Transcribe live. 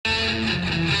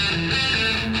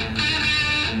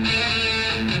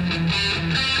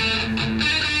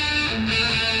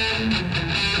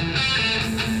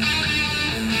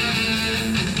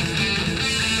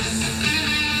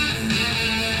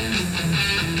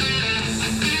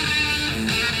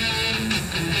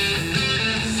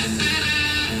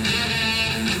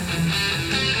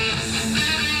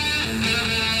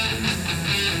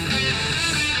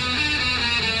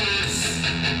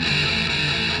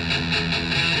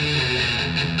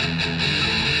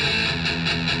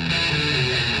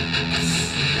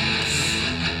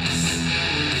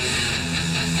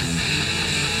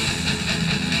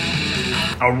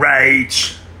All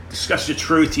right. Discuss the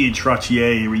truth, Ian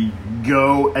Trottier. Here we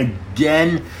go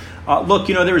again. Look,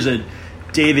 there was a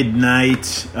David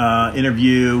Knight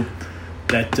interview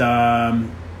that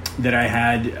I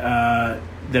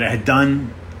had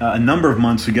done a number of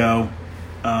months ago,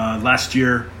 last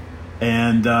year,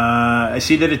 and I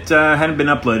see that it hadn't been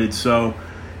uploaded. So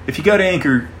if you go to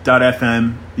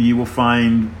anchor.fm, you will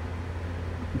find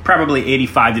probably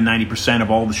 85 to 90% of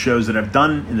all the shows that I've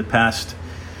done in the past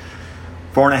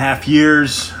 4.5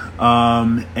 years.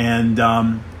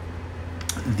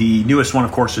 The newest one,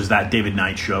 of course, is that David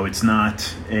Knight show. It's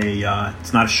not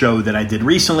a show that I did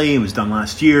recently. It was done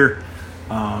last year.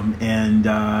 One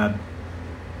of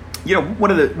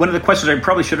the questions I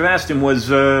probably should have asked him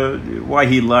was why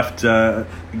he left,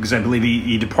 because I believe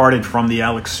he departed from the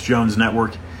Alex Jones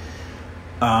Network.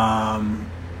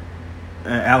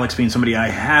 Alex being somebody I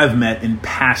have met in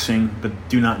passing but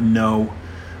do not know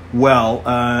well.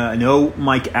 I know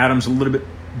Mike Adams a little bit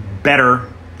better,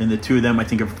 and the two of them I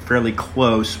think are fairly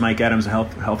close. Mike Adams, a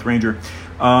health ranger.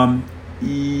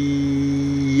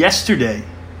 Yesterday,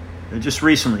 just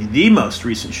recently, the most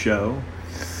recent show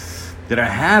that I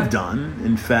have done,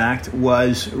 in fact,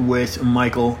 was with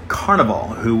Michael Carnival,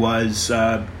 who was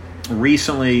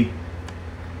recently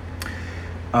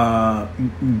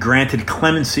granted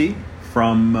clemency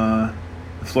from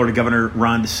Florida Governor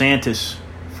Ron DeSantis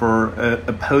for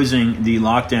opposing the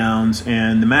lockdowns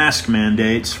and the mask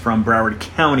mandates from Broward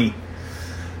County.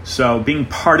 So being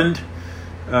pardoned,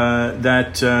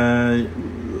 that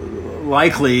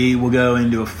likely will go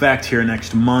into effect here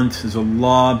next month. There's a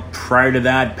law prior to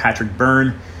that. Patrick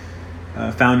Byrne,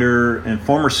 founder and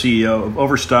former CEO of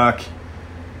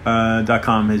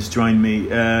Overstock.com, has joined me,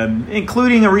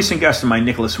 including a recent guest of mine,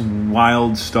 Nicholas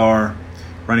Wildstar,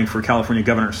 running for California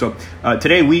governor. So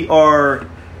today we are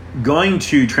going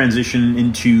to transition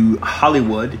into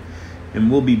Hollywood,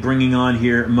 and we'll be bringing on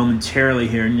here momentarily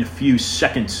here in a few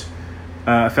seconds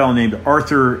a fellow named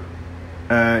Arthur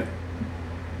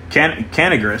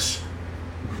Kanigris.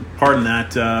 Pardon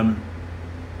that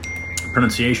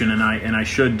pronunciation, and I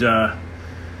should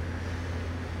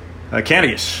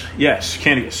Kanigis. Yes,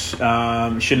 Kanigis.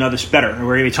 Should know this better.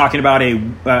 We're going to be talking about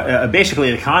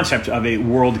basically the concept of a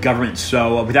world government.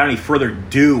 So without any further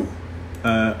ado,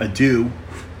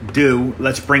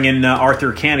 let's bring in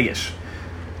Arthur Kanigis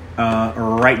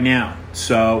right now.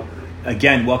 So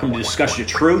again, welcome to Discuss Your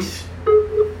Truth,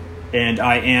 and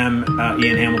I am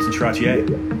Ian Hamilton Trottier.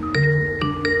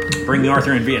 Bringing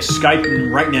Arthur in via Skype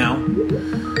right now,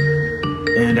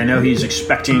 and I know he's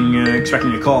expecting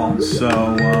a call. So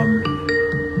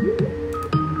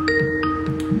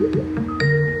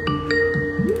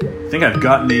I think I've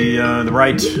gotten the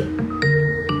right.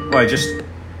 Well,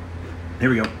 here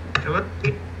we go. Hello.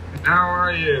 How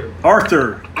are you?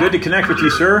 Arthur, good to connect with you,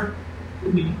 sir.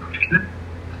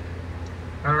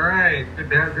 All right. Good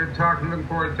to have good talking. Looking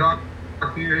forward to talking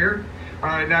to you here.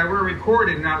 Now we're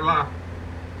recording, not live.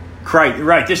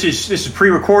 Right. This is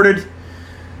pre-recorded.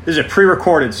 This is a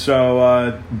pre-recorded.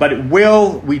 So, but it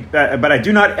will. But I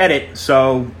do not edit.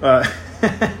 So,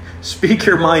 speak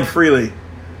your mind freely.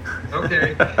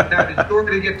 Okay. Now, did you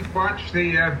already get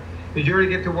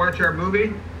to watch our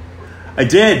movie? I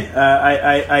did.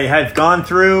 I have gone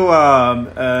through.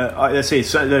 Let's see.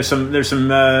 So there's some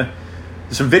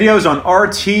videos on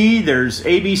RT. There's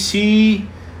ABC.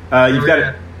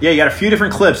 You got a few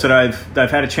different clips that I've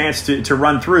had a chance to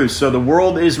run through. So The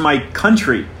World Is My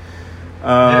Country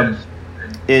Yes.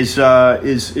 is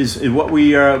what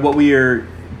we are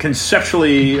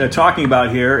conceptually talking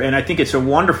about here, and I think it's a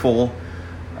wonderful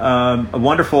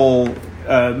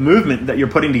movement that you're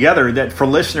putting together that, for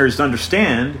listeners to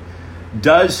understand,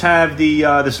 does have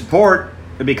the support,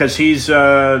 because he's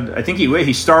I think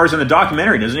he stars in the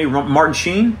documentary, doesn't he? Martin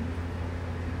Sheen.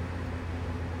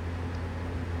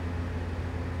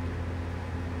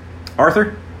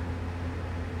 Arthur?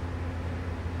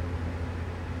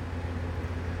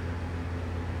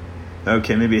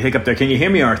 Okay, maybe a hiccup there. Can you hear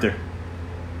me, Arthur?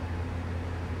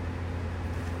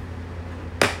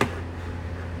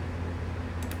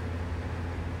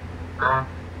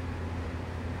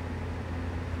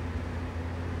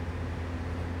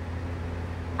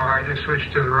 I just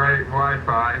switched to the right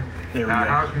Wi-Fi. There we go.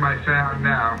 How's my sound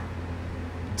now?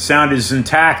 Sound is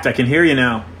intact. I can hear you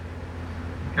now.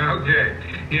 Okay.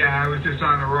 Yeah, I was just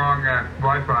on the wrong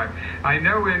Wi-Fi. I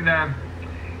know in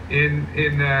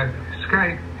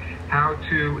Skype how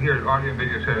to audio and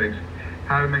video settings,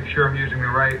 how to make sure I'm using the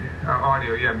right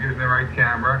audio. Yeah, I'm using the right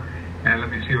camera, and let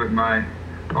me see what my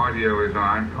audio is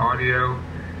on. Audio.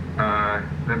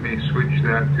 Let me switch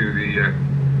that to the.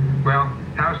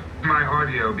 How's my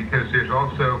audio? Because there's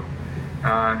also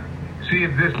see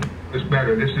if this is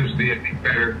better. This is the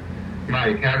better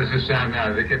mic. How does this sound now?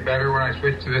 Does it get better when I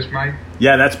switch to this mic?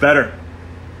 Yeah, that's better.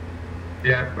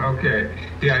 Yeah, okay.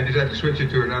 Yeah, I just have to switch it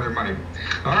to another mic.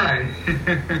 All right.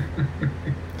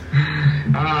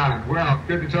 Well,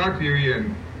 good to talk to you,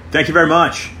 Ian. Thank you very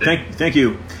much. Thank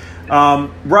you.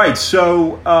 Right.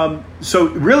 So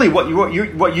really,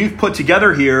 what you've put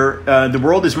together here, "The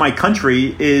World Is My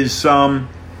Country," is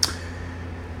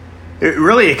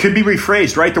it could be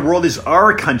rephrased, right? The world is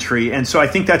our country, and so I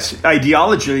think that's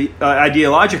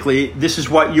ideologically, this is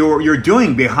what you're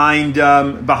doing behind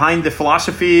the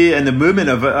philosophy and the movement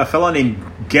of a fellow named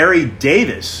Gary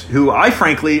Davis, who I'd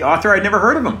never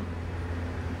heard of him.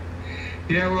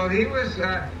 Yeah, well, he was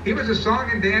a song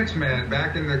and dance man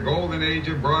back in the golden age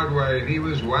of Broadway, and he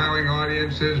was wowing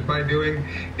audiences by doing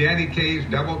Danny Kaye's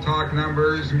double talk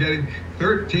numbers and getting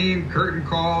 13 curtain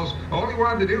calls. All he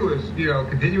wanted to do was,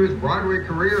 continue his Broadway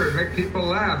career and make people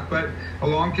laugh. But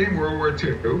along came World War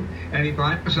II, and he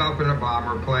finds himself in a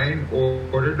bomber plane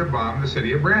ordered to bomb the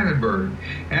city of Brandenburg.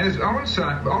 And his own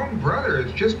brother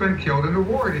has just been killed in the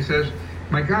war, and he says,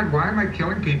 "My God, why am I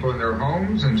killing people in their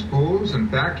homes and schools and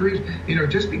factories?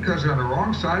 Just because they're on the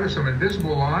wrong side of some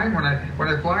invisible line. When I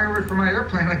fly over from my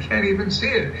airplane, I can't even see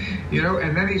it.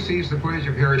 And then he sees the footage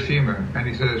of Hiroshima, and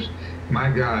he says, my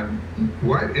God,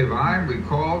 what if I'm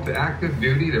recalled to active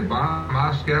duty to bomb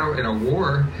Moscow in a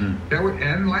war that would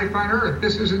end life on Earth?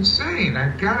 This is insane.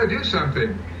 I've got to do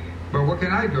something. But what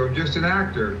can I do? I'm just an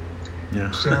actor."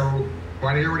 Yeah. So,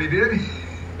 want to hear what he did?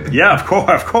 Yeah, of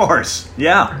course.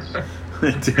 Yeah.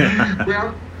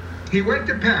 Well, he went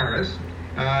to Paris.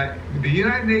 The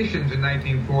United Nations in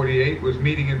 1948 was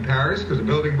meeting in Paris because the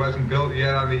building wasn't built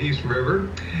yet on the East River.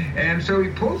 And so he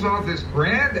pulls off this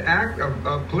grand act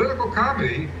of political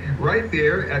comedy right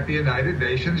there at the United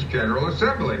Nations General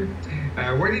Assembly.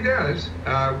 What he does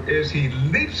is he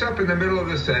leaps up in the middle of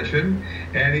the session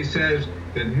and he says,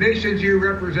 "The nations you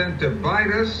represent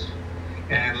divide us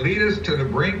and lead us to the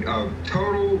brink of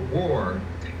total war."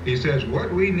 He says,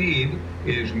 what we need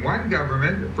is one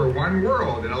government for one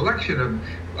world, an election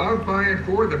of, by, and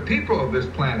for the people of this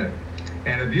planet.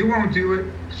 And if you won't do it,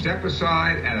 step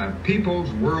aside, and a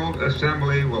People's World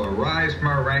Assembly will arise from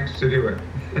our ranks to do it.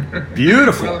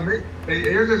 Beautiful. Well,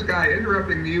 here's this guy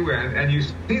interrupting the UN, and you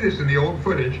see this in the old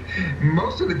footage.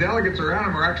 Most of the delegates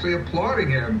around him are actually applauding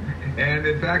him. And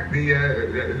in fact, the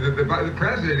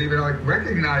president even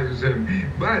recognizes him.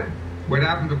 But what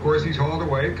happens, of course, he's hauled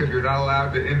away because you're not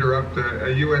allowed to interrupt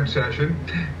a UN session.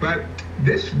 But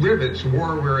this rivets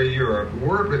war weary Europe.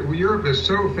 Europe is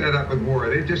so fed up with war.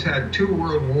 They've just had 2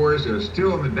 world wars. They're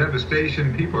still in the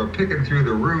devastation. People are picking through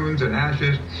the ruins and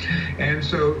ashes. And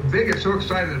so they get so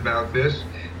excited about this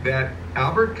that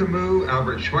Albert Camus,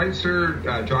 Albert Schweitzer,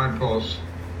 John Paul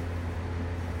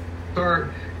Sartre,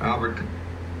 Albert Camus,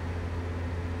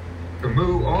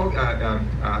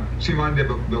 Simone de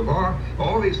Beauvoir,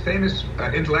 all these famous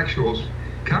intellectuals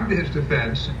come to his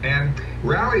defense and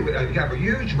rally. Have a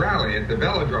huge rally at the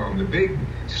Velodrome, the big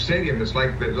stadium that's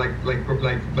like the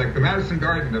Madison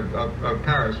Garden of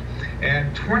Paris,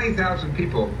 and 20,000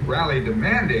 people rally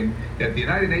demanding that the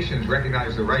United Nations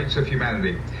recognize the rights of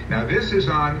humanity. Now this is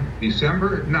on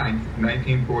December 9th,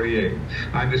 1948.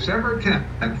 On December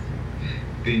 10th,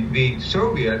 the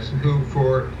Soviets, who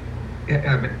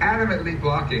have been adamantly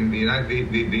blocking the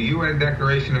UN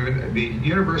Declaration of the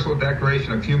Universal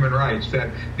Declaration of Human Rights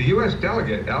that the U.S.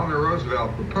 delegate Eleanor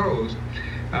Roosevelt proposed.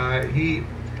 They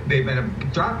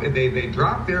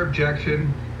dropped their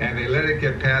objection and they let it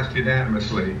get passed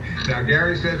unanimously. Now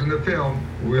Gary says in the film,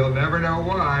 we'll never know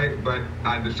why, but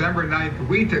on December 9th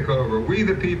we took over. We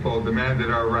the people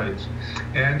demanded our rights,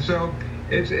 and so.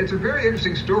 It's a very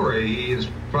interesting story. He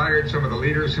inspired some of the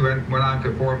leaders who went on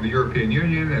to form the European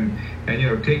Union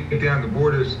and take down the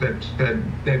borders that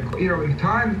in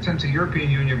time since the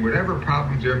European Union, whatever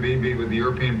problems there may be with the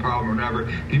European problem or whatever,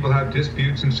 people have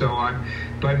disputes and so on.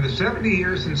 But in the 70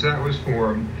 years since that was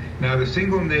formed, now the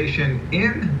single nation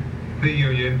in the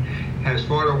Union has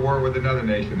fought a war with another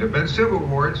nation. There have been civil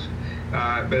wars,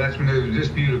 but that's when there's a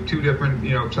dispute of 2 different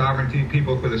sovereignty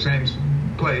people for the same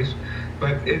place.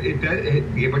 But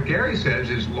what Gary says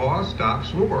is law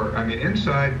stops war. I mean,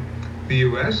 inside the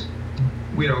U.S.,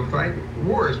 we don't fight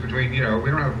wars between, we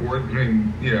don't have wars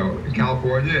between,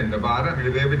 California and Nevada. I mean,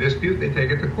 if they have a dispute, they take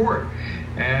it to court.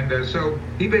 And so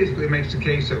he basically makes the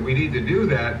case that we need to do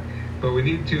that, but we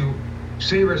need to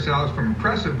save ourselves from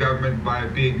oppressive government by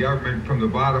being government from the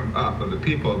bottom up of the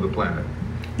people of the planet.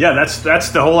 Yeah, that's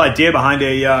the whole idea behind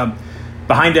a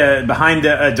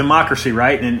democracy,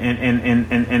 right?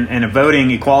 And a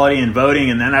voting equality and voting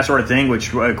and then that sort of thing,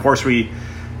 which of course we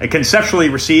conceptually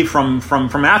received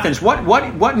from Athens.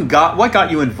 What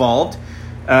got you involved,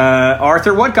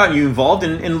 Arthur? What got you involved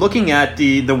in looking at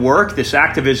the work, this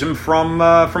activism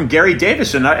from Gary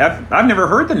Davis? And I've never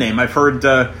heard the name. I've heard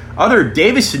other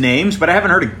Davis names, but I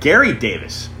haven't heard of Gary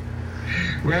Davis.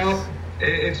 Well,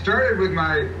 it started with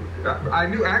I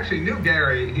knew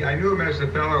Gary. I knew him as the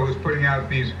fellow who was putting out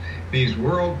these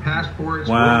world passports,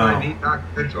 wow. world ID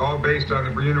documents, all based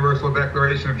on the Universal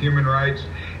Declaration of Human Rights.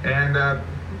 And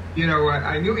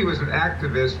I knew he was an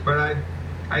activist, but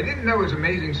I didn't know his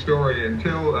amazing story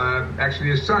until actually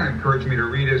his son encouraged me to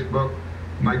read his book,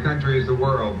 My Country is the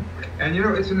World. And,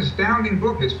 it's an astounding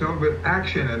book. It's filled with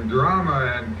action and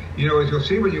drama. And, as you'll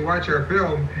see when you watch our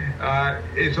film,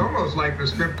 it's almost like the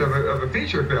script of a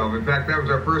feature film. In fact, that was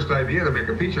our first idea, to make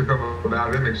a feature film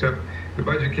about him, except the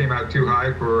budget came out too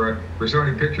high for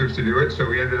Sony Pictures to do it. So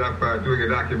we ended up doing a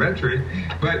documentary.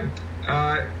 But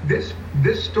this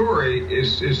story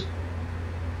is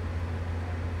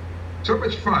so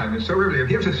much fun and so riveting.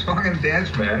 He was a song and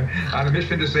dance man on a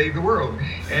mission to save the world,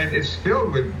 and it's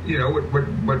filled with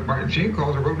what Martin Sheen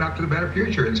calls a roadmap to the better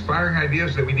future, inspiring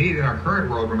ideas that we need in our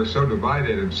current world when we're so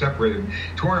divided and separated,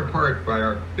 torn apart by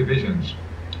our divisions.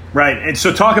 Right, and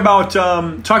so talk about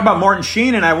Martin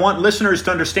Sheen, and I want listeners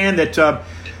to understand that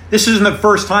this isn't the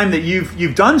first time that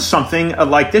you've done something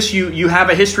like this. You have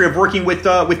a history of working with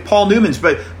Paul Newman's,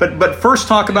 but first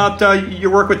talk about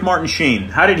your work with Martin Sheen.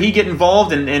 How did he get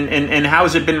involved, and how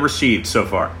has it been received so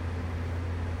far?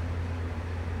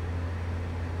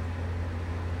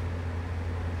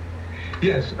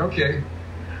 Yes. Okay.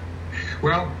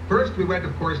 Well, first we went,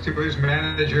 of course, to his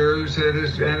managers and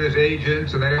his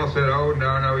agents, and they all said, "Oh,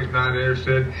 no, he's not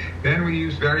interested." Then we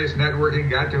used various networking,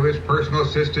 got to his personal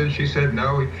assistant. She said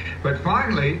no. But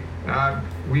finally,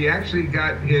 we actually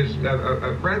got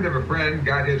a friend of a friend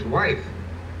got his wife.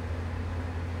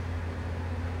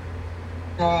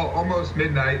 Almost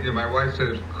midnight, my wife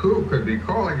says, "Who could be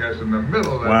calling us in the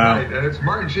middle of the night?" And it's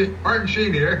Martin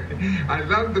Sheen here. I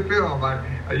love the film. I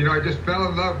just fell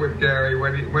in love with Gary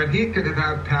when he could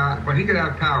have power. When he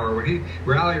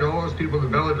rallied all those people to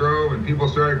the Velodrome, and people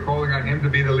started calling on him to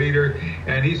be the leader,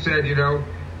 and he said,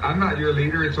 "I'm not your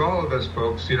leader. It's all of us,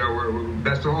 folks.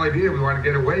 That's the whole idea. We want to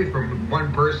get away from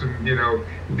one person,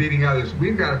 leading others.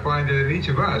 We've got to find it in each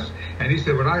of us." And he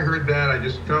said, "When I heard that, I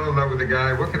just fell in love with the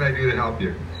guy. What can I do to help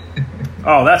you?"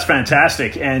 Oh, that's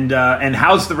fantastic. And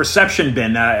how's the reception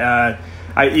been?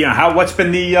 What's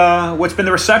been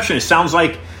the reception? It sounds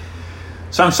like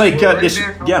this.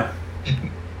 Yeah.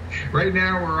 Right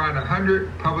now, we're on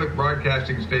 100 public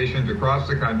broadcasting stations across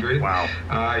the country. Wow.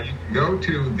 You can go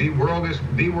to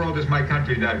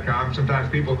theworldismycountry.com. Sometimes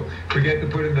people forget to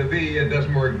put in the V. It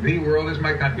doesn't work.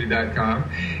 Theworldismycountry.com.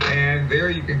 And there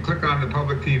you can click on the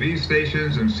public TV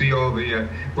stations and see all the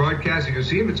broadcasts. You can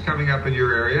see if it's coming up in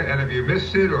your area. And if you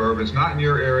missed it or if it's not in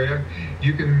your area,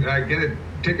 you can get a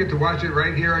ticket to watch it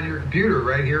right here on your computer,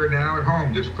 right here now at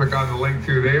home. Just click on the link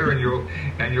through there, and you'll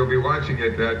be watching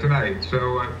it tonight.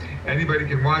 So anybody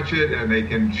can watch it, and they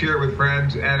can share it with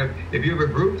friends. And if you have a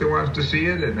group that wants to see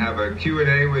it and have a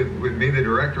Q&A with me, the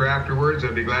director, afterwards,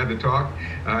 I'd be glad to talk.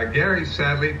 Gary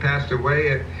sadly passed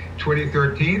away at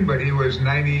 2013, but he was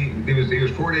 90. He was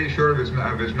 4 days short of his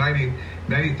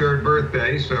 93rd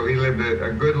birthday. So he lived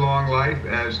a good long life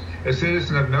as a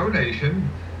citizen of no nation,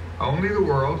 only the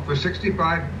world, for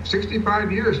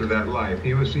 65 years of that life.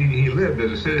 He lived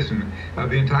as a citizen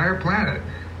of the entire planet.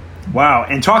 Wow.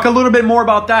 And talk a little bit more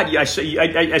about that. I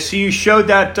see you showed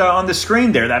that on the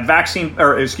screen there, that vaccine,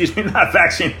 or excuse me, not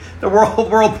vaccine, the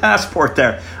world passport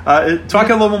there. Talk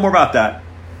a little more about that.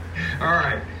 All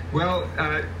right. Well,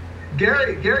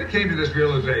 Gary came to this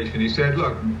realization. He said,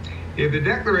 look, if the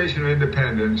Declaration of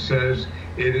Independence says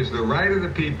it is the right of the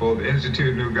people to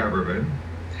institute new government,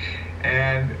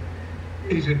 and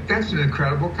he said, that's an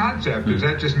incredible concept. Does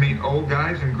that just mean old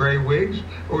guys in gray wigs,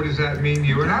 or does that mean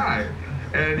you and I?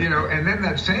 And, and then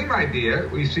that same idea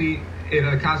we see in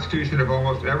the constitution of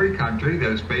almost every country,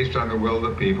 that is based on the will of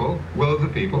the people.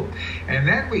 And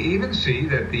then we even see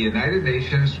that the United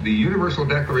Nations, the Universal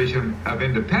Declaration of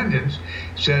Independence,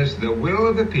 says the will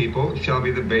of the people shall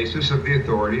be the basis of the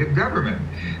authority of government.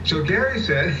 So Gary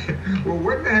said, well,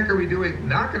 what the heck are we doing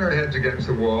knocking our heads against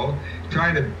the wall,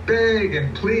 trying to beg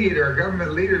and plead our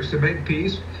government leaders to make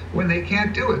peace when they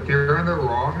can't do it? They're on the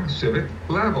wrong civic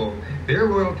level. Their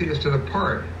loyalty is to the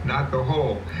part, not the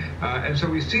whole. And so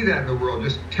we see that in the world,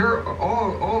 just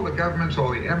all the governments,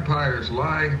 all the empires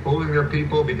lying, fooling their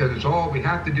people, because it's all we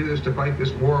have to do is to fight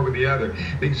this war with the other.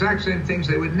 The exact same things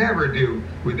they would never do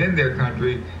within their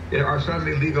country are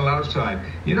suddenly legal outside.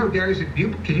 Gary said,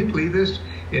 can you believe this?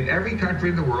 in every country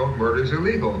in the world, murder is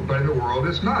illegal, but in the world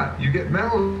it's not. You get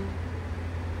medals,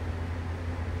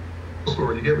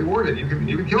 or you get rewarded. You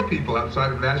can kill people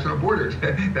outside of national borders.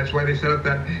 That's why they set up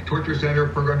that torture center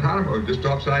for Guantanamo, just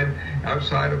outside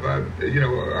of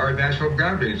our national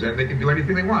boundaries, and they can do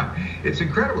anything they want. It's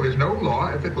incredible. There's no law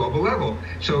at the global level.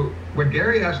 So when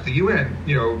Gary asked the UN,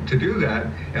 to do that,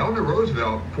 Eleanor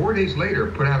Roosevelt 4 days later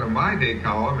put out a My Day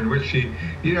column in which she,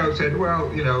 said, well,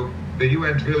 the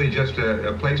UN's really just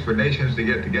a place for nations to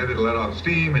get together to let off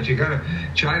steam, and she kind of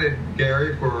chided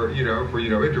Gary for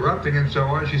interrupting and so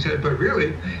on. She said, but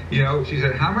really, she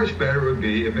said, how much better it would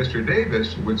be if Mr.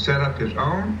 Davis would set up his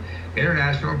own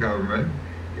international government.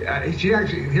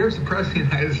 Here's the President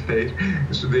of the United States,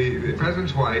 the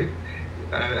President's wife,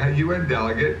 a UN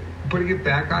delegate, putting it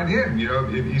back on him.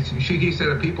 He said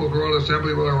a People's World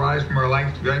Assembly will arise from our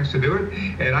lengths to do it.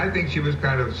 And I think she was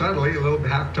kind of subtly, a little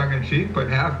half tongue-in-cheek, but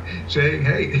half saying,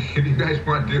 hey, if you guys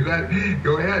want to do that,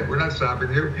 go ahead. We're not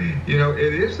stopping you.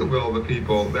 It is the will of the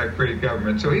people that create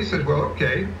government. So he says, well,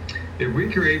 okay, if we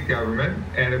create government,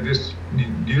 and if this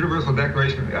Universal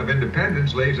Declaration of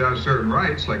Independence lays out certain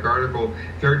rights, like Article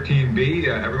 13B,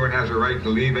 everyone has a right to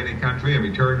leave any country and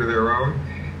return to their own,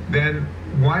 then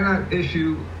why not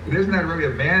issue, isn't that really a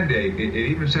mandate? It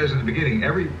even says in the beginning,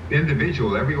 every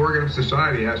individual, every organ of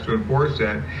society has to enforce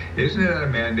that. Isn't it a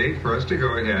mandate for us to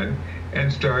go ahead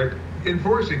and start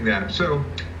enforcing that? So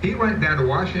he went down to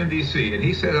Washington, D.C., and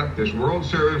he set up this World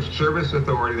Service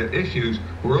Authority that issues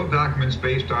world documents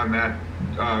based on that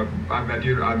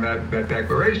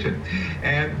declaration.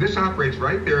 And this operates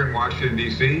right there in Washington,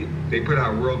 D.C. They put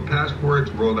out world passports,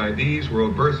 world IDs,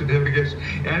 world birth certificates,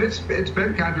 and it's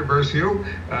been controversial.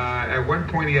 At one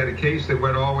point, he had a case that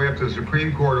went all the way up to the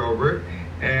Supreme Court over it,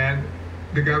 and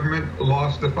the government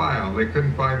lost the file. They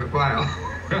couldn't find the file.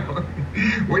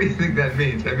 What do you think that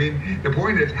means? I mean, the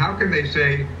point is, how can they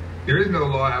say there is no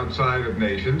law outside of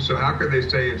nations? So how can they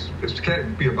say it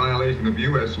can't be a violation of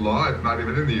U.S. law? It's not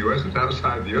even in the U.S. It's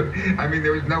outside the U.S. I mean,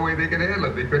 there was no way they could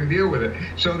handle it. They couldn't deal with it.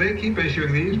 So they keep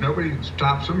issuing these. Nobody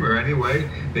stops them, or anyway,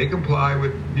 they comply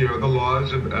with the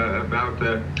laws about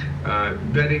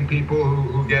vetting people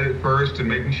who get it first and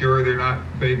making sure they're not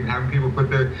having people put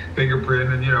their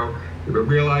fingerprint and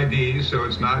real IDs, so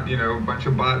it's not a bunch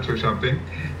of bots or something.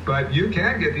 But you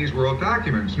can get these world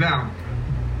documents. Now,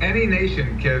 any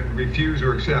nation can refuse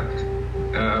or accept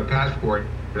a passport,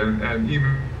 and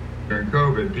even during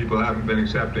COVID, people haven't been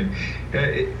accepting.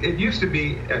 It used to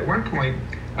be at one point,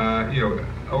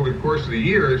 over the course of the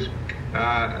years,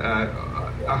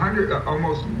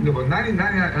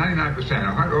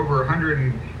 99%, over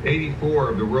 184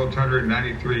 of the world's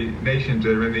 193 nations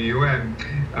that are in the UN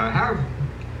have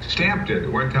stamped it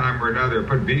at one time or another,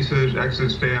 put visas,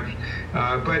 exit stamps.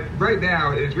 But right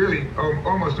now, it's really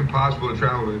almost impossible to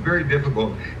travel. It's very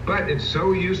difficult, but it's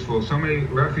so useful. So many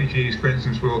refugees, for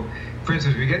instance,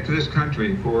 if you get to this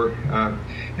country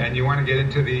and you want to get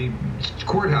into the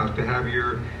courthouse to have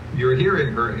your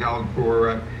hearing held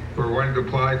for wanting to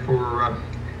apply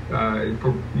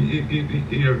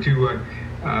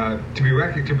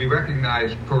to be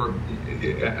recognized for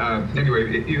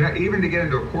even to get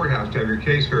into a courthouse to have your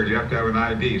case heard, you have to have an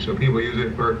ID. So people use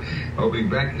it for opening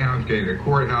bank accounts, getting to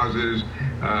courthouses,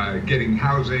 getting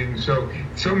housing. So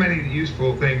many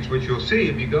useful things, which you'll see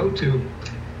if you go to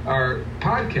our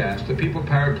podcast, the People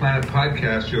Powered Planet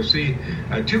podcast. You'll see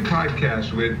 2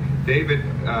 podcasts with David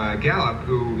Gallup,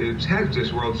 who heads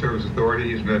this World Service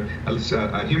Authority. He's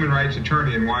a human rights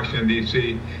attorney in Washington,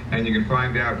 D.C., and you can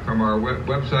find out from our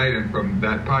website and from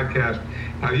that podcast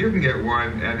how you can get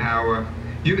one and how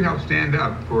you can help stand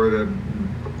up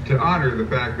to honor the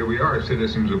fact that we are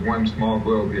citizens of one small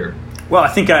globe here. Well, I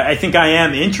think I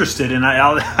am interested, and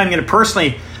I'm going to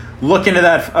personally look into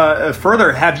that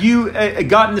further. Have you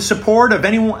gotten the support of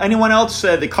anyone else,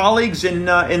 the colleagues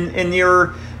in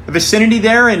your vicinity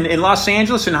there in Los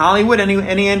Angeles and Hollywood?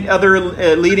 Any other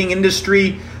leading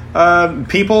industry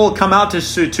people come out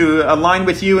to align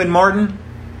with you and Martin?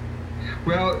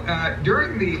 Well,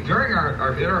 during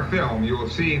our film, you will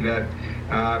see that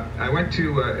I went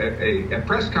to a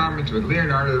press conference with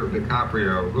Leonardo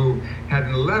DiCaprio, who had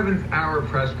an 11th hour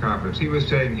press conference. He was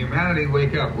saying, "Humanity,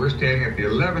 wake up! We're standing at the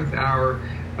 11th hour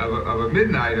of a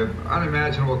midnight of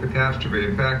unimaginable catastrophe.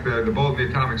 In fact, the Bulletin of the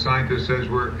Atomic Scientist says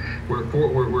we're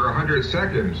 100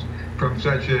 seconds from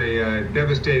such a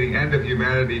devastating end of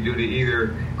humanity due to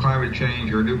either climate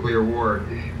change or nuclear war."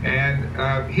 And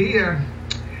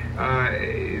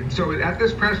so at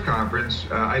this press conference,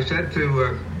 I said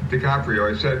to DiCaprio,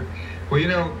 I said,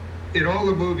 well, in all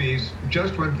the movies,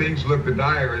 just when things look the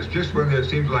direst, just when there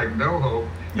seems like no hope,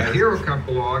 a hero comes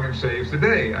along and saves the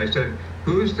day. I said,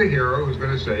 who's the hero who's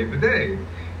going to save the day?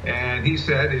 And he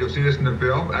said, you'll see this in the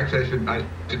film. Actually, I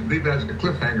should leave that as a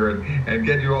cliffhanger and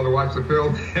get you all to watch the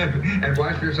film and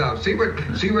watch for yourself. See what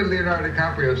Leonardo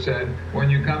DiCaprio said when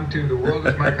you come to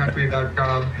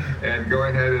theworldismycountry.com and go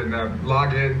ahead and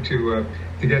log in to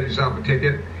get yourself a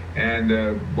ticket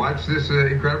and watch this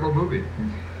incredible movie.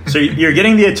 So you're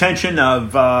getting the attention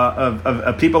of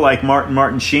people like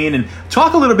Martin Sheen, and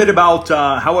talk a little bit about,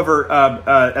 talk a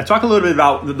little bit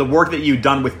about the work that you've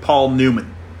done with Paul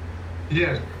Newman.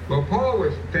 Yes, well, Paul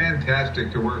was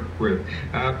fantastic to work with.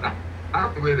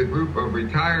 Out with a group of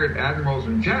retired admirals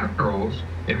and generals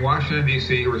in Washington,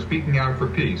 D.C., who were speaking out for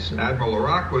peace. Admiral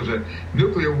LaRocque was a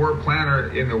nuclear war planner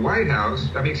in the White House.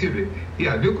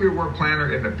 Nuclear war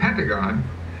planner in the Pentagon,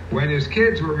 when his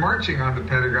kids were marching on the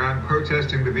Pentagon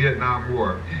protesting the Vietnam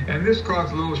War. And this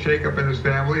caused a little shakeup in his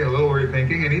family, a little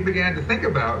rethinking, and he began to think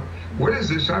about, what is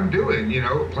this I'm doing?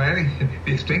 Planning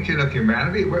the extinction of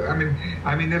humanity?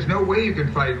 I mean, there's no way you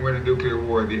can fight and win a nuclear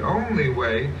war. The only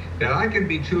way that I can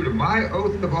be true to my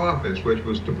oath of office, which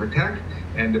was to protect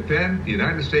and defend the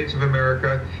United States of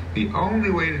America, the only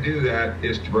way to do that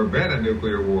is to prevent a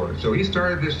nuclear war. So he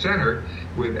started this center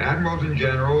with admirals and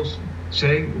generals,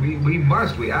 saying we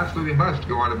absolutely must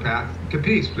go on a path to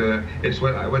peace. It's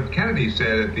what Kennedy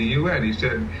said at the UN. He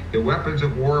said the weapons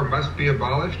of war must be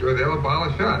abolished or they'll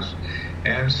abolish us.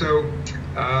 And so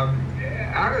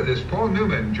out of this, Paul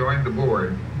Newman joined the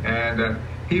board, and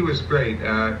he was great.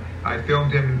 I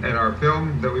filmed him in our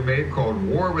film that we made called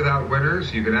War Without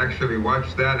Winners. You can actually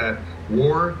watch that at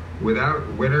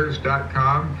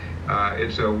warwithoutwinners.com.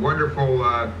 It's a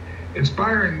wonderful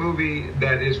inspiring movie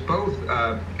that is both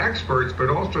experts but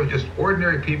also just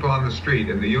ordinary people on the street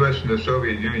in the U.S. and the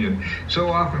Soviet Union. So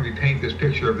often we paint this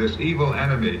picture of this evil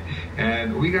enemy,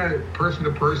 and we got it person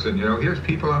to person. Here's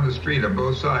people on the street on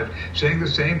both sides saying the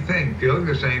same thing, feeling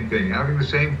the same thing, having the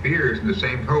same fears and the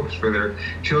same hopes for their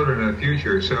children in the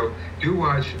future. So do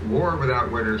watch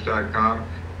warwithoutwinners.com.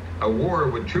 A war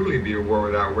would truly be a war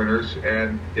without winners,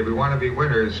 and if we want to be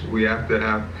winners, we have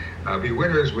to be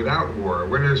winners without war,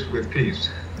 winners with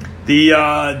peace. The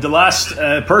last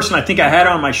person I think I had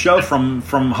on my show from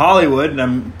Hollywood, and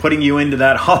I'm putting you into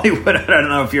that Hollywood. I don't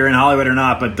know if you're in Hollywood or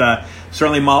not, but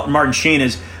certainly Martin Sheen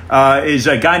is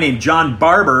a guy named John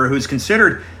Barber, who's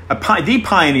considered the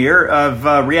pioneer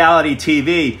of reality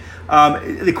TV.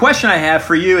 The question I have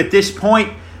for you at this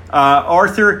point,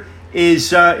 Arthur, is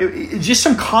just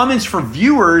some comments for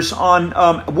viewers on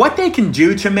what they can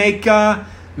do to make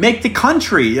the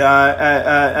country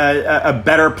a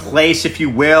better place, if you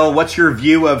will. What's your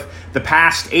view of the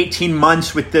past 18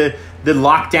 months with the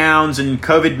lockdowns and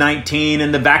COVID-19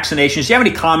 and the vaccinations? Do you have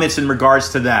any comments in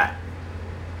regards to that?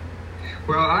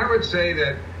 Well, I would say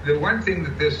that the one thing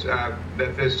that this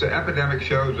epidemic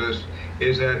shows us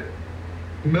is that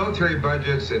military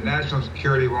budgets and national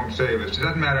security won't save us. It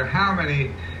doesn't matter how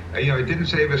many. It didn't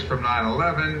save us from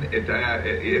 9/11.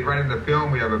 Right in the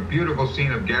film, we have a beautiful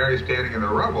scene of Gary standing in the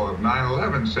rubble of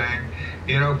 9/11 saying,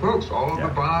 folks, all of the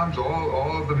bombs,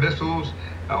 all of the missiles,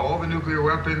 all the nuclear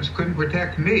weapons couldn't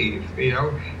protect me,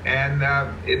 and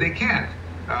they can't.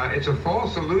 It's a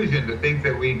false illusion to think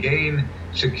that we gain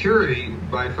security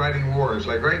by fighting wars.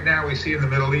 Like right now we see in the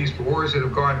Middle East wars that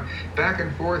have gone back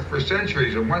and forth for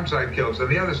centuries, and one side kills, and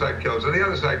the other side kills, and the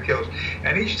other side kills.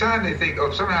 And each time they think,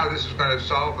 somehow this is going to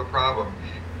solve the problem.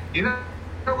 You know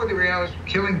what the reality is?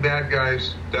 Killing bad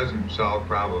guys doesn't solve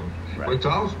problems. Right.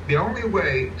 The only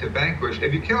way to vanquish,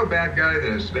 if you kill a bad guy,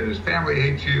 then his family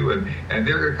hates you, and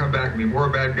they're going to come back and be more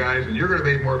bad guys, and you're going to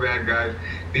make more bad guys.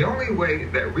 The only way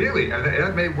that really, and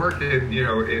that may work in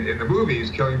the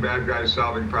movies, killing bad guys,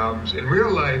 solving problems. In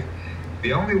real life,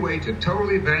 the only way to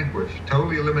totally vanquish,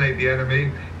 totally eliminate the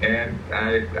enemy, and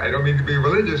I don't mean to be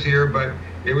religious here, but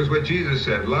it was what Jesus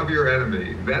said, love your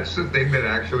enemy. That's the thing that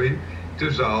actually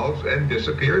dissolves and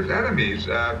disappears enemies.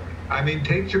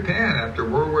 Take Japan after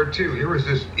World War II. Here was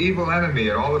this evil enemy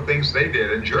and all the things they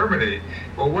did. In Germany,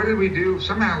 well, what did we do?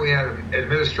 Somehow we had an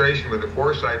administration with the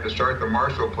foresight to start the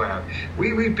Marshall Plan.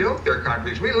 We built their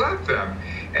countries. We loved them.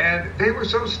 And they were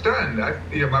so stunned.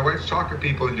 My wife's talked to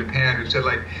people in Japan who said,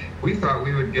 we thought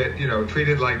we would get,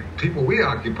 treated like people we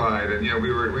occupied, and,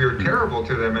 we were terrible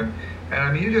to them.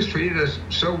 And you just treated us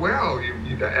so well.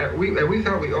 We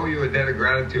felt we owe you a debt of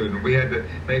gratitude, and we had to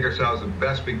make ourselves the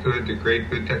best we could to create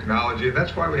good technology. And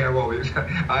that's why we have all these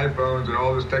iPhones and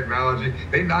all this technology.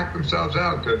 They knocked themselves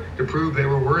out to prove they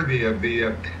were worthy of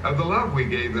the love we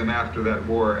gave them after that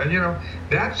war. And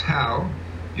that's how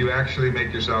you actually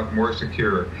make yourself more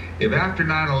secure. If after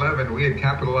 9/11 we had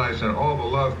capitalized on all the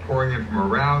love pouring in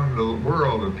from around the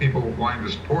world of people wanting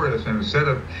to support us, and instead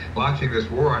of launching this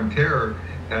war on terror,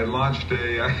 had launched a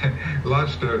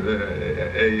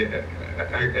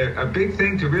big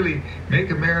thing to really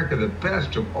make America the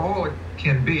best of all it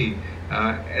can be,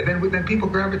 then people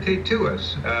gravitate to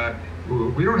us.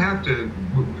 We don't have to.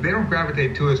 They don't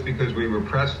gravitate to us because we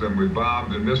repress them with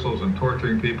bombs and missiles and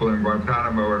torturing people in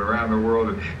Guantanamo and around the world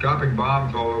and dropping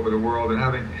bombs all over the world and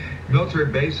having military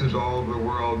bases all over the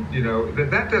world. You know,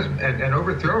 that doesn't, and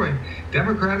overthrowing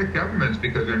democratic governments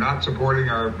because they're not supporting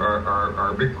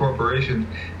our big corporations.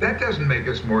 That doesn't make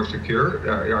us more secure.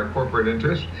 Our corporate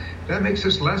interests. That makes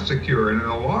us less secure, and in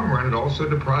the long run, it also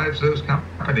deprives those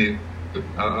companies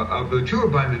of the true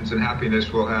abundance and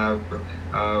happiness we'll have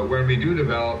when we do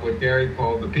develop what Gary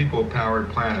called the people-powered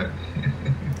planet.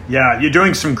 Yeah, you're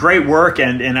doing some great work,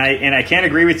 and I can't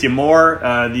agree with you more.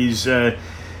 These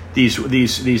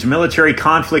military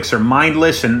conflicts are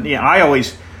mindless, and I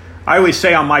always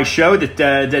say on my show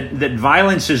that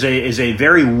violence is a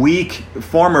very weak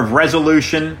form of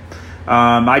resolution.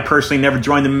 I personally never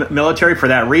joined the military for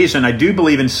that reason. I do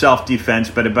believe in self-defense,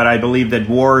 but I believe that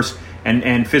wars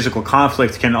and physical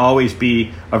conflict can always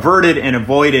be averted and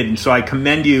avoided. And so I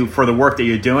commend you for the work that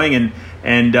you're doing,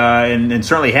 and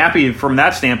certainly happy from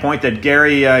that standpoint that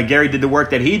Gary did the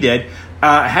work that he did.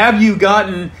 Have you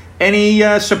gotten any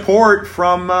support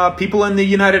from people in the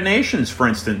United Nations, for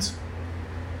instance?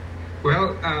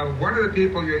 Well, one of the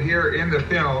people you hear in the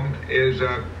film is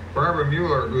Barbara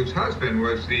Mueller, whose husband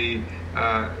was the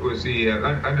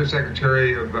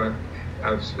Undersecretary of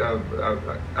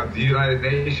the United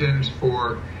Nations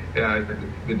for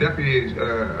the Deputy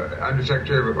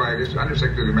Undersecretary of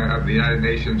the United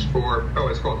Nations for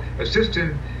it's called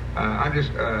Assistant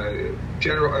Attorney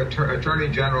General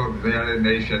of the United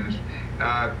Nations,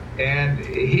 and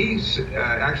he's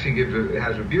actually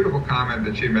has a beautiful comment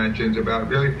that she mentions about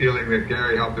really feeling that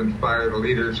Gary helped inspire the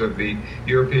leaders of the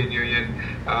European Union.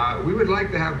 We would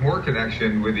like to have more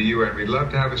connection with the UN. We'd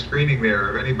love to have a screening there.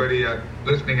 If anybody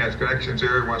listening has connections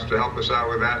there and wants to help us out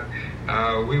with that,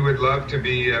 we would love to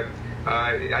be.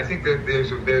 I think that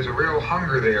there's a real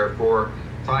hunger there for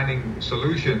finding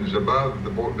solutions above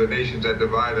the nations that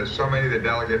divide us. So many of the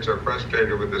delegates are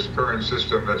frustrated with this current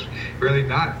system that's really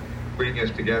not bringing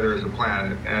us together as a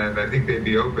planet, and I think they'd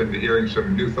be open to hearing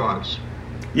some new thoughts.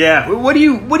 Yeah, what do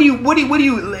you?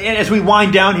 As we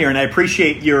wind down here, and I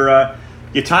appreciate your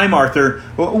time, Arthur.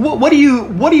 What are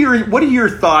your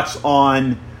thoughts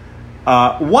on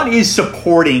what is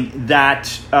supporting that?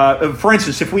 For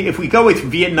instance, if we go with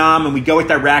Vietnam and we go with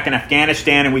Iraq and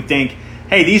Afghanistan, and we think,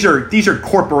 hey, these are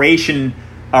corporation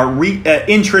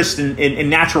interests in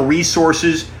natural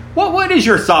resources. What is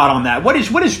your thought on that? What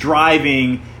is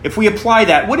driving? If we apply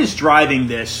that, what is driving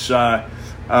this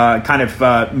kind of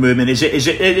movement? Is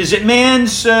it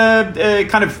man's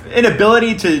kind of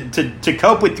inability to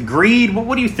cope with greed?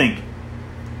 What do you think?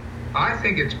 I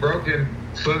think it's broken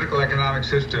political economic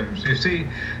systems. You see,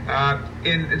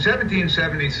 in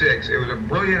 1776, it was a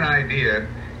brilliant idea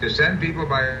to send people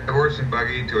by horse and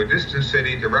buggy to a distant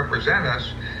city to represent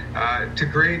us, to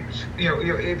create,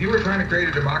 if you were trying to create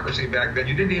a democracy back then,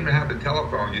 you didn't even have the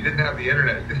telephone, you didn't have the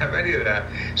internet, you didn't have any of that.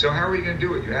 So how are you going to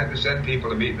do it? You had to send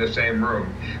people to meet in the same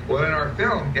room. Well, in our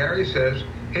film, Gary says,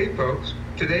 hey folks,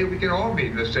 today we can all meet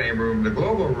in the same room, the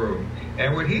global room.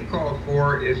 And what he called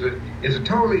for is a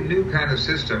totally new kind of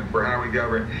system for how we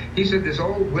govern. He said this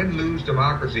old win-lose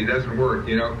democracy doesn't work.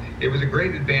 It was a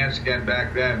great advance again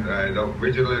back then.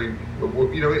 Originally,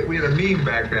 we had a meme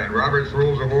back then, Robert's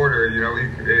Rules of Order.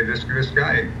 This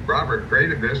guy Robert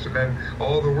created this, and then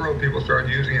all the world people started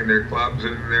using it in their clubs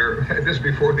and this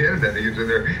before the internet. They used it in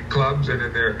their clubs and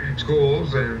in their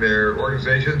schools and in their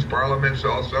organizations, parliaments,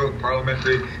 also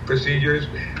parliamentary procedures.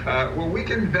 Well, we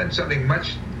can invent something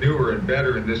much newer and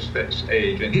better in this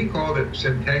age, and he called it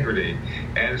Syntegrity.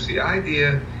 And it's the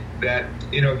idea that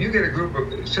if you get a group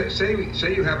of say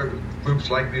you have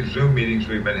groups like these Zoom meetings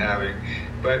we've been having,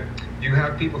 but you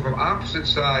have people from opposite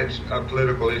sides of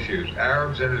political issues,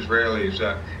 Arabs and Israelis,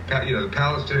 the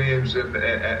Palestinians and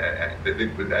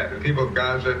the people of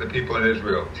Gaza and the people in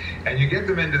Israel, and you get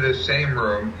them into this same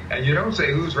room, and you don't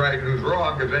say who's right and who's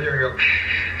wrong, because then you're going to go.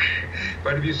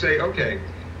 But if you say, okay,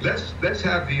 let's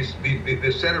have this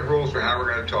set of rules for how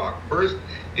we're going to talk. First,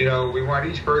 we want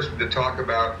each person to talk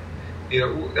about, a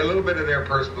little bit of their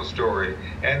personal story,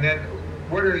 and then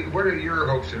what are your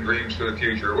hopes and dreams for the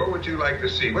future? What would you like to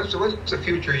see? What's the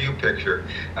future you picture?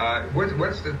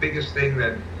 What's the biggest thing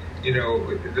that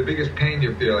the biggest pain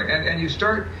you're feeling, and you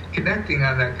start connecting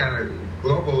on that kind of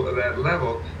global, that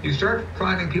level. You start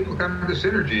finding people come to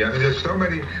synergy. I mean, there's so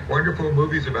many wonderful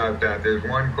movies about that. There's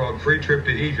one called Free Trip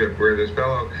to Egypt, where this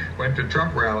fellow went to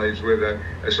Trump rallies with a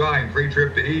sign, Free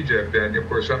Trip to Egypt, and of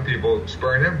course some people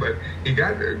spurn him, but he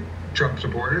got Trump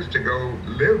supporters to go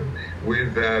live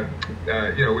with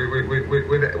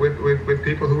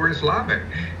people who were Islamic,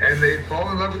 and they fall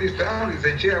in love with these families.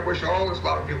 They say, "Gee, I wish all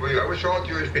Islamic people, I wish all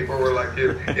Jewish people were like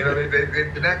you." They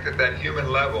connect at that human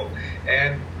level,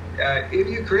 and if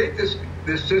you create this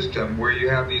system where you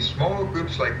have these small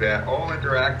groups like that all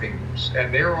interacting,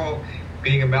 and they're all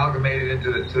being amalgamated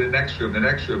into the next group,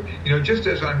 just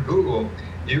as on Google,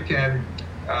 you can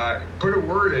put a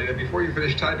word in, and before you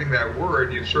finish typing that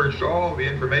word, you've searched all the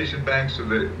information banks of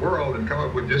the world and come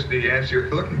up with just the answer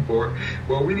you're looking for.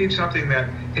 Well, we need something that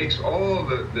takes all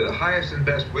the highest and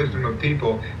best wisdom of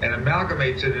people and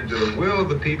amalgamates it into the will of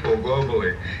the people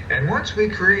globally. And once we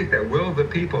create that will of the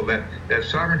people, that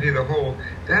sovereignty of the whole,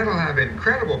 that'll have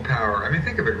incredible power. I mean,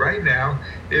 think of it. Right now,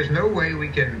 there's no way we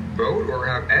can vote or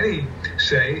have any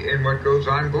say in what goes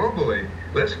on globally.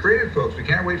 Let's create it, folks. We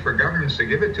can't wait for governments to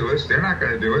give it to us. They're not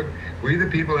going to do it. We, the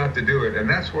people, have to do it. And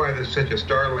that's why there's such a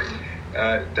startling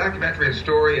documentary and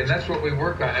story, and that's what we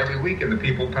work on every week in the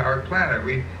People Powered Planet.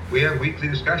 We have weekly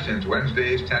discussions,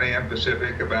 Wednesdays, 10 a.m.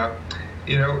 Pacific, about,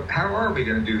 how are we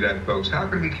going to do that, folks? How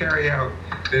can we carry out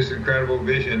this incredible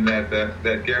vision that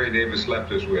Gary Davis left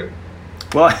us with?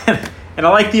 Well, and I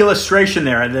like the illustration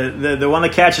there. The one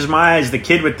that catches my eye is the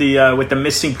kid with the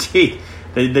missing teeth.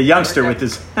 The youngster with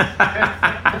his...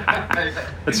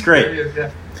 That's great.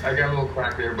 I got a little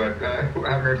quack there, but I'm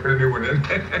going to put a new one in.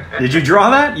 Did you draw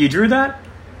that? You drew that?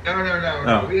 No.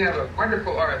 Oh. We have a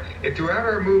wonderful art. Throughout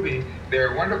our movie, there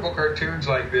are wonderful cartoons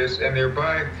like this, and they're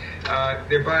by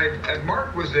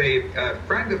Mark was a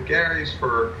friend of Gary's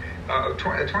for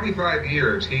 25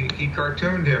 years. He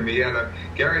cartooned him.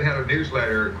 Gary had a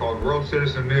newsletter called World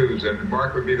Citizen News, and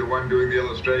Mark would be the one doing the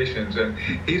illustrations. And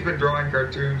he's been drawing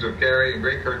cartoons of Gary, and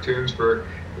great cartoons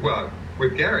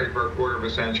with Gary for a quarter of a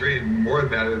century, and more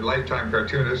than that, a lifetime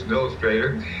cartoonist and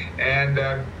illustrator. And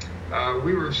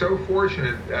we were so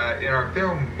fortunate in our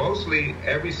film. Mostly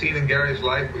every scene in Gary's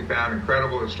life, we found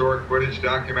incredible historic footage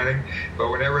documenting.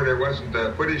 But whenever there wasn't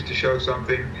footage to show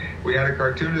something, we had a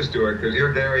cartoonist do it, because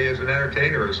here Gary is an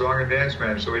entertainer, a song and dance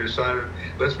man. So we decided,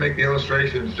 let's make the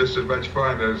illustrations just as much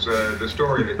fun as the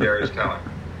story that Gary's telling.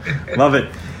 Love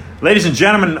it, ladies and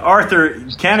gentlemen. Arthur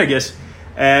Kantorgis.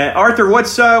 Arthur,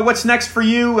 what's next for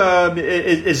you?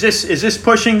 Is this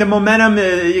pushing the momentum?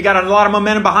 You got a lot of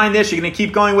momentum behind this. You're going to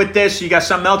keep going with this. You got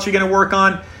something else you're going to work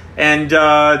on, and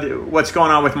what's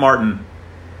going on with Martin?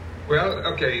 Well,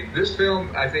 okay, this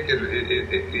film, I think,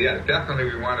 definitely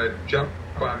we want to jump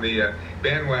on the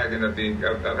bandwagon of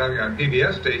having on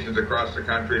PBS stations across the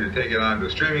country, to take it on to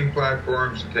streaming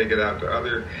platforms, to take it out to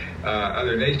other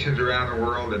nations around the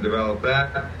world and develop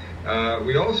that.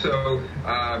 We also.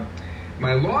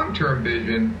 My long-term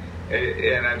vision,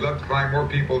 and I'd love to find more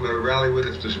people to rally with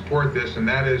us to support this, and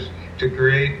that is to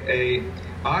create a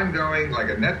ongoing, like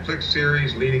a Netflix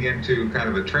series leading into kind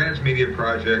of a transmedia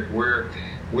project where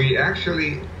we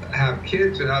actually have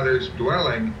kids and others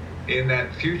dwelling in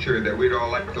that future that we'd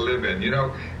all like to live in.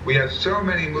 We have so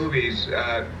many movies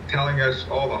telling us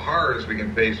all the horrors we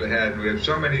can face ahead. We have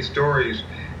so many stories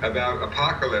about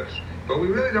apocalypse. But we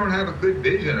really don't have a good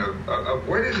vision of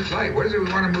what is it like? What is it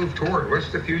we want to move toward?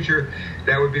 What's the future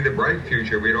that would be the bright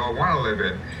future we'd all want to live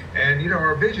in? And,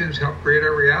 our visions help create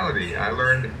our reality. I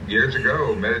learned years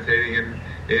ago, meditating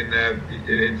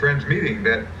in friends meeting,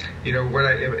 that,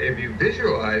 if you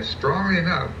visualize strongly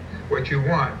enough what you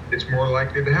want, it's more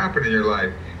likely to happen in your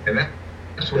life. And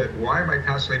that's why am I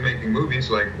constantly making movies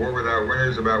like War Without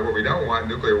Winners about what we don't want,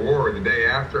 nuclear war, The Day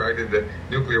After. I did the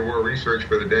nuclear war research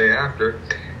for The Day After.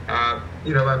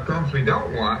 About films we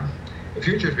don't want, the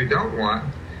futures we don't want.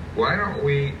 Why don't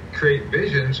we create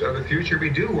visions of the future we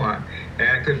do want?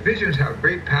 And because visions have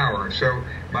great power. So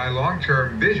my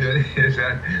long-term vision is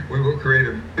that we will create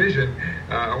a vision,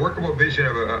 a workable vision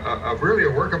of really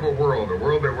a workable world, a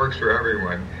world that works for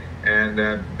everyone, and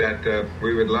that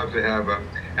we would love to have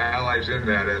allies in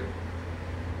that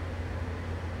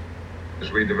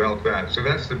as we develop that. So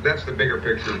that's the bigger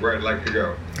picture of where I'd like to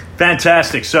go.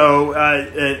 Fantastic. So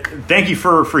thank you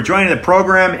for joining the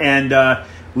program, and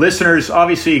listeners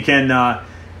obviously can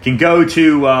go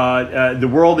to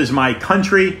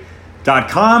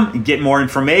theworldismycountry.com and get more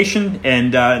information,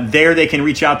 and there they can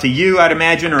reach out to you, I'd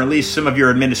imagine, or at least some of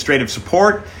your administrative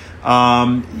support.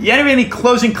 You have any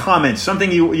closing comments?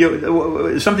 Something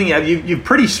you've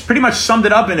pretty much summed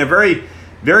it up in a very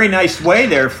very nice way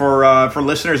there for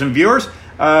listeners and viewers.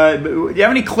 Do you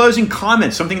have any closing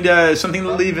comments? Something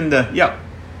to leave in the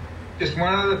Just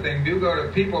one other thing. Do go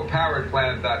to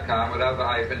peoplepoweredplanet.com without the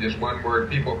hyphen, just one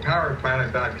word,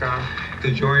 peoplepoweredplanet.com,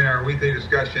 to join our weekly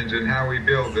discussions in how we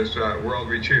build this world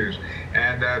we choose.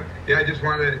 And I just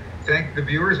want to thank the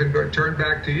viewers and turn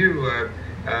back to you.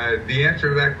 The answer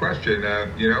to that question,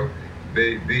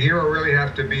 the hero really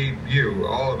has to be you,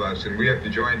 all of us, and we have to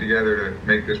join together to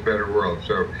make this better world.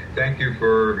 So thank you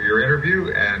for your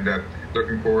interview, and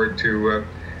looking forward to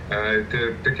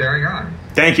carrying on.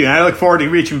 Thank you. And I look forward to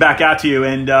reaching back out to you.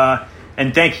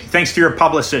 And thanks to your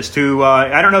publicist, who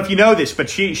I don't know if you know this, but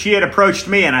she had approached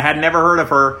me, and I had never heard of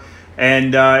her,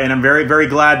 and I'm very, very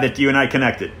glad that you and I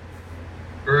connected.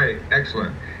 Great,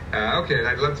 excellent. Okay,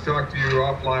 let's talk to you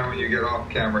offline when you get off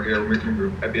camera here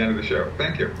at the end of the show.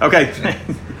 Thank you. Okay.